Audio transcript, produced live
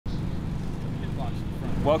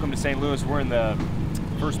welcome to St. Louis. We're in the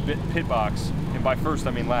first pit box, and by first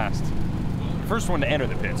I mean last. The first one to enter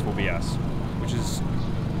the pits will be us, which is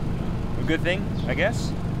a good thing, I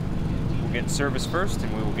guess. We'll get service first,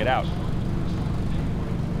 and we will get out.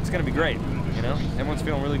 It's gonna be great, you know? Everyone's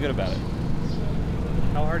feeling really good about it.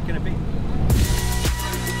 How hard can it be?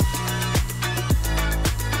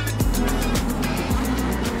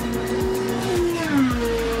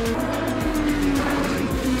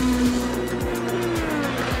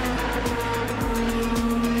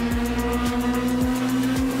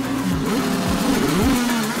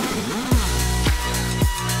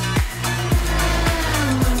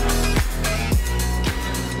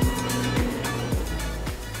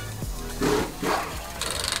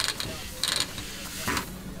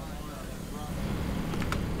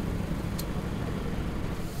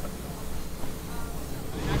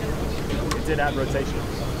 It did add rotation.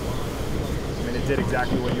 I mean, it did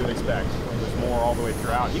exactly what you would expect. There's more all the way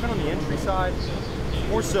throughout. Even on the entry side,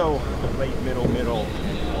 more so the late, middle, and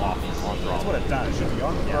off on throttle. That's what it does. It should be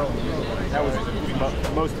on throttle. That was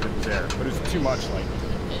most of it was there, but it was too much. Like,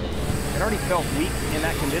 it already felt weak in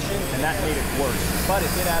that condition, and that made it worse. But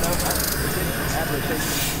it did add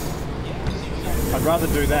rotation. I'd rather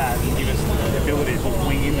do that and give us the ability to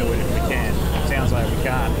wing into it if we can. It sounds like we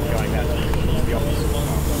can't going that the opposite.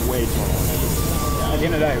 Way too long. At the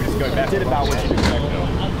end of the day, we just go back. It did about what you'd expect, though.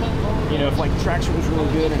 You know, if like traction was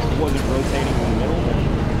really good and it wasn't rotating in the middle, then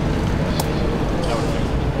that would fix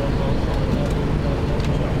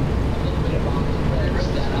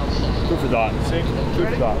it. Food for thought. See? Food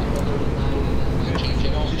for thought.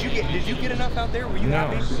 Did you get enough out there? Were you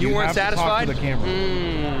happy? You weren't satisfied? To the camera.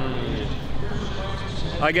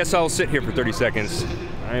 I guess I'll sit here for 30 seconds.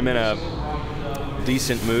 I'm in a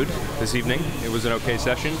decent mood this evening. It was an okay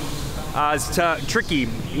session. It's tricky.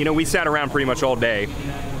 You know, we sat around pretty much all day.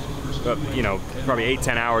 You know, probably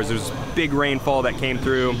 8-10 hours. There was big rainfall that came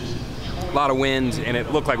through, a lot of wind, and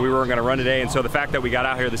it looked like we weren't going to run today. And so the fact that we got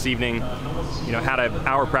out here this evening, you know, had an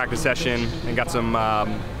hour practice session and got some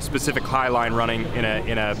specific high line running in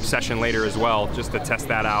a session later as well, just to test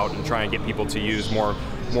that out and try and get people to use more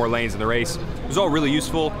lanes in the race. It was all really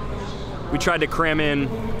useful. We tried to cram in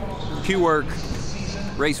Q work,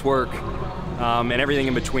 race work, and everything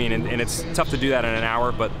in between, and it's tough to do that in an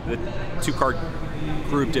hour, but the two-car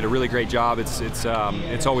group did a really great job. It's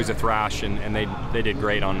always a thrash, and they did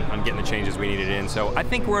great on getting the changes we needed in. So I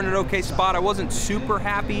think we're in an okay spot. I wasn't super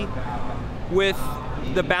happy with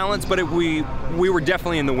the balance, but we were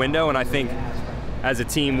definitely in the window, and I think as a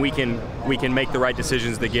team we can make the right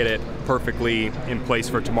decisions to get it perfectly in place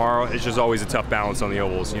for tomorrow. It's just always a tough balance on the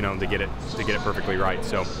ovals, you know, to get it perfectly right.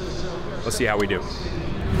 So let's see how we do.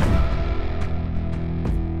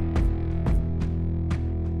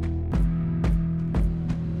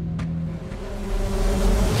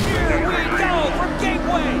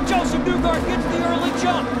 Josef Newgarden gets the early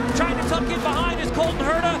jump, trying to tuck in behind his Colton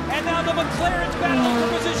Herta, and now the McLaren's battling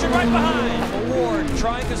for position right behind. Award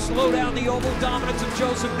trying to slow down the oval dominance of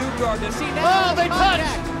Josef Newgarden. See now, they touched!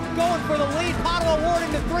 Going for the lead, Pato Award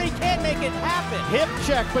into 3, can't make it happen. Hip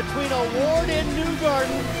check between Award and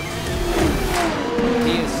Newgarden.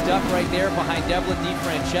 He is stuck right there behind Devlin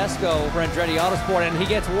DiFrancesco for Andretti Autosport, and he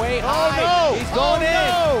gets way high. Oh no! He's going in!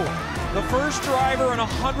 No. The first driver in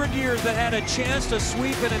 100 years that had a chance to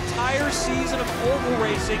sweep an entire season of oval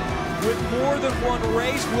racing with more than one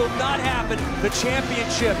race will not happen. The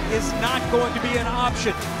championship is not going to be an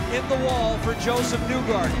option in the wall for Josef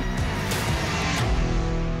Newgarden.